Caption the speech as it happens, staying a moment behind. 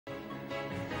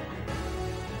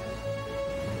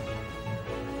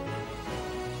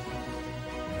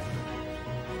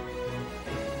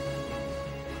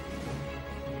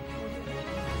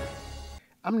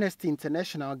Amnesty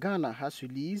International Ghana has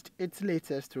released its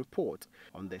latest report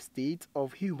on the state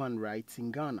of human rights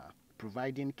in Ghana,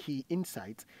 providing key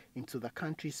insights into the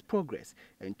country's progress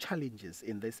and challenges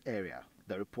in this area.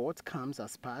 The report comes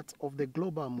as part of the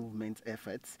global movement's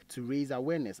efforts to raise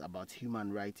awareness about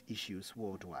human rights issues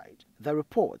worldwide. The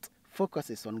report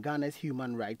focuses on Ghana's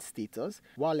human rights status,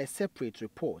 while a separate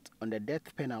report on the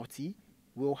death penalty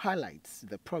will highlight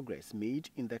the progress made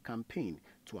in the campaign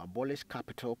to abolish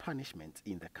capital punishment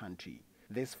in the country.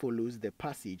 This follows the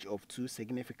passage of two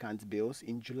significant bills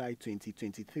in July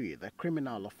 2023, the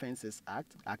Criminal Offences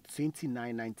Act, Act 29,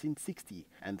 1960,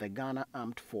 and the Ghana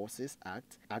Armed Forces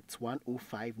Act, Act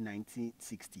 105,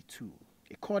 1962.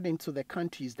 According to the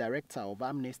country's director of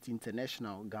Amnesty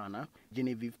International Ghana,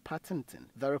 Genevieve Patterson,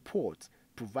 the report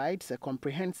provides a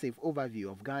comprehensive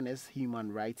overview of Ghana's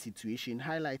human rights situation,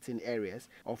 highlighting areas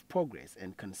of progress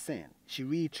and concern. She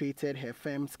reiterated her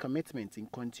firm's commitment in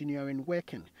continuing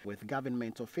working with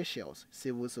government officials,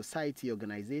 civil society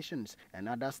organizations, and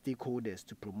other stakeholders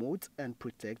to promote and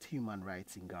protect human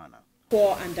rights in Ghana.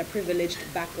 Poor underprivileged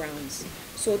backgrounds.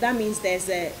 So that means there's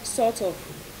a sort of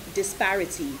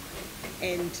disparity,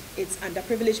 and it's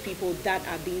underprivileged people that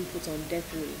are being put on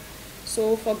death row.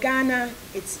 So for Ghana,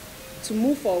 to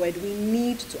move forward, we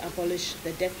need to abolish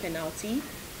the death penalty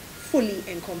fully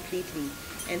and completely.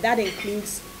 And that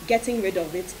includes getting rid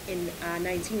of it in our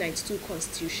 1992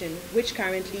 Constitution, which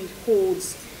currently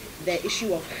holds the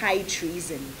issue of high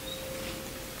treason.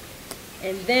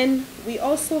 And then we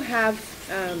also have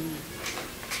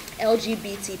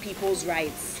LGBT people's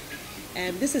rights.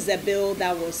 This is a bill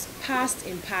that was passed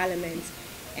in Parliament,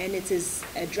 and it is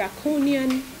a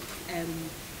draconian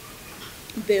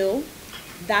bill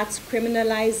that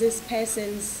criminalizes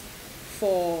persons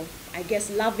for, I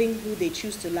guess, loving who they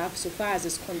choose to love, so far as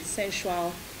it's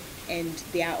consensual and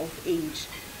they are of age.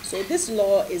 So this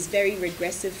law is very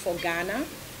regressive for Ghana.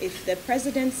 If the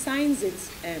president signs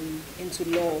it into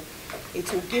law,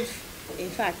 it will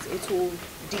it will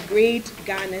degrade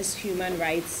Ghana's human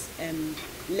rights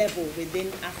level within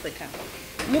Africa.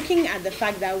 Looking at the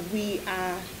fact that we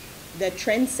are the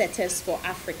trendsetters for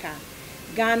Africa,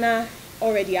 Ghana,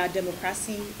 already our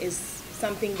democracy is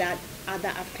something that other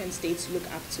African states look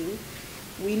up to.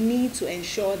 We need to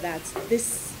ensure that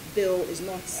this bill is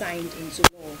not signed into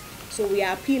law. So we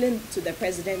are appealing to the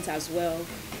president as well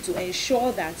to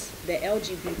ensure that the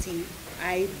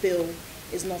LGBTI bill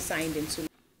is not signed into law.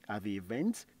 At the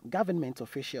event, government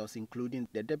officials including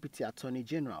the Deputy Attorney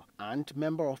General and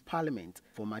Member of Parliament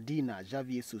for Madina,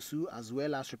 Javier Susu, as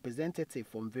well as representatives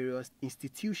from various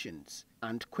institutions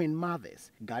and Queen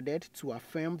Mothers gathered to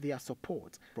affirm their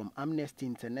support from Amnesty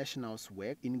International's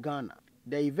work in Ghana.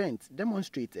 The event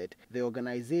demonstrated the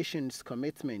organization's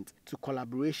commitment to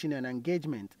collaboration and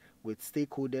engagement with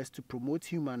stakeholders to promote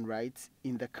human rights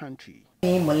in the country.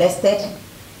 Being molested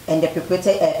and the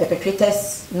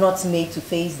perpetrators not made to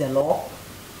face the law,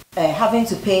 having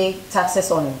to pay taxes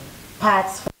on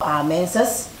parts for our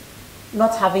menses,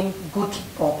 not having good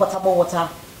or potable water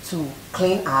to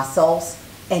clean ourselves,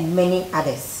 and many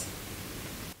others.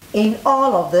 In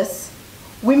all of this,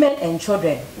 women and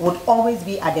children would always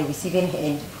be at the receiving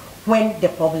end when the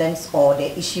problems or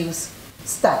the issues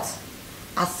start.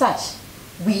 As such,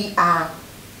 we are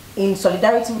in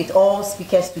solidarity with all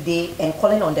speakers today and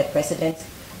calling on the president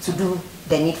to do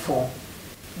the needful.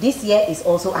 This year is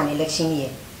also an election year,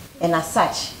 and as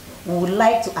such, we would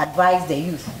like to advise the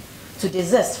youth to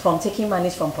desist from taking money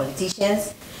from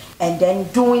politicians and then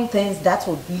doing things that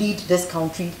would lead this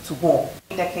country to war.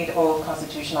 Decade-old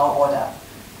constitutional order,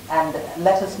 and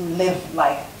let us live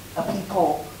like a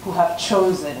people who have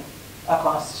chosen a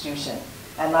constitution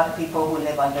and not people who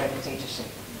live under a dictatorship.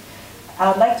 I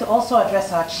would like to also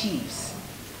address our chiefs.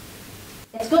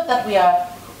 It's good that we are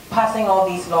passing all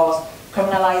these laws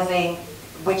criminalizing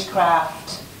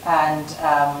witchcraft and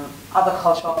other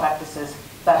cultural practices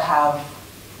that have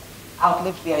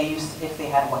outlived their use if they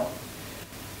had one.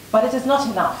 But it is not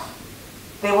enough.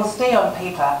 They will stay on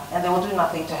paper and they will do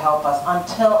nothing to help us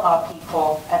until our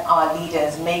people and our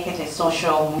leaders make it a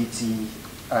social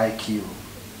IQ.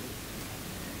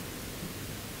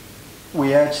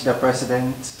 We urge the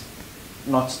president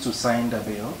not to sign the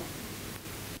bill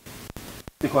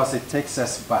because it takes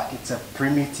us back. It's a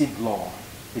primitive law.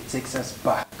 It takes us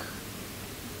back.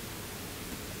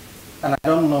 And I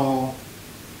don't know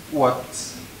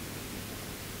what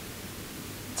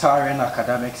tyrant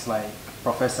academics like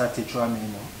Professor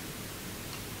Tichuamino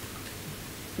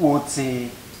would say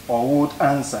or would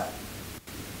answer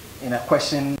in a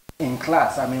question in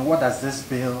class. I mean, what does this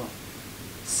bill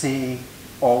say,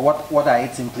 or what are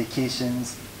its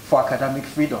implications for academic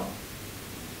freedom?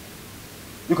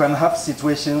 You can have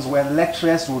situations where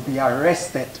lecturers will be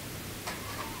arrested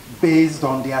based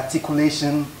on the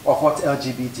articulation of what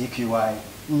LGBTQI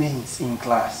means in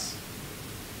class.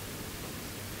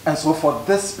 And so for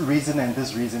this reason and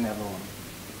this reason alone,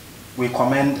 we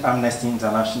commend Amnesty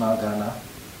International Ghana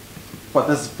for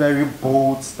this very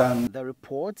bold stand. The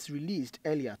reports released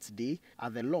earlier today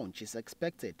at the launch is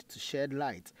expected to shed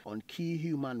light on key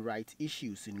human rights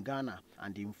issues in Ghana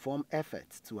and inform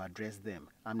efforts to address them.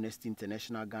 Amnesty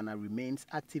International Ghana remains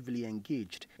actively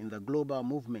engaged in the global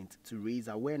movement to raise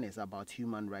awareness about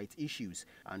human rights issues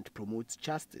and promote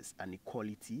justice and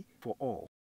equality for all.